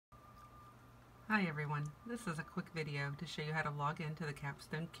Hi everyone, this is a quick video to show you how to log into the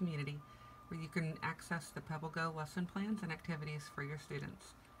Capstone Community where you can access the PebbleGo lesson plans and activities for your students.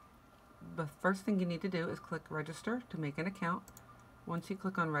 The first thing you need to do is click register to make an account. Once you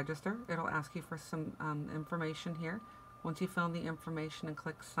click on register, it'll ask you for some information here. Once you fill in the information and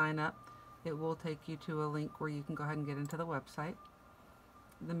click sign up, it will take you to a link where you can go ahead and get into the website.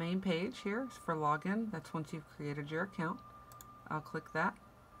 The main page here is for login. That's once you've created your account. I'll click that.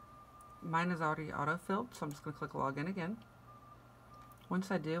 Mine is already auto-filled, so I'm just going to click login again. Once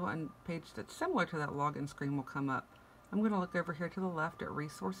I do, a page that's similar to that login screen will come up. I'm going to look over here to the left at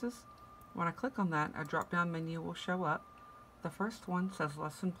resources. When I click on that, a drop-down menu will show up. The first one says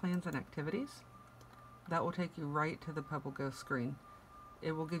lesson plans and activities. That will take you right to the PebbleGo screen.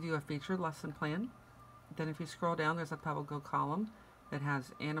 It will give you a featured lesson plan. Then if you scroll down, there's a PebbleGo column that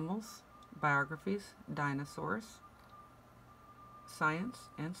has animals, biographies, dinosaurs, science,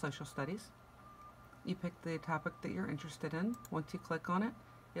 and social studies. You pick the topic that you're interested in. Once you click on it,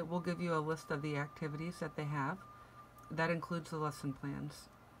 it will give you a list of the activities that they have. That includes the lesson plans.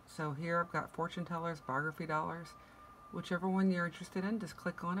 So here I've got fortune tellers, biography dollars. Whichever one you're interested in, just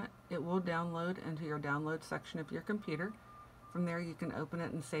click on it. It will download into your download section of your computer. From there you can open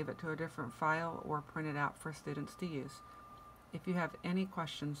it and save it to a different file or print it out for students to use. If you have any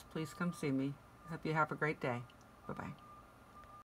questions, please come see me. I hope you have a great day. Bye-bye.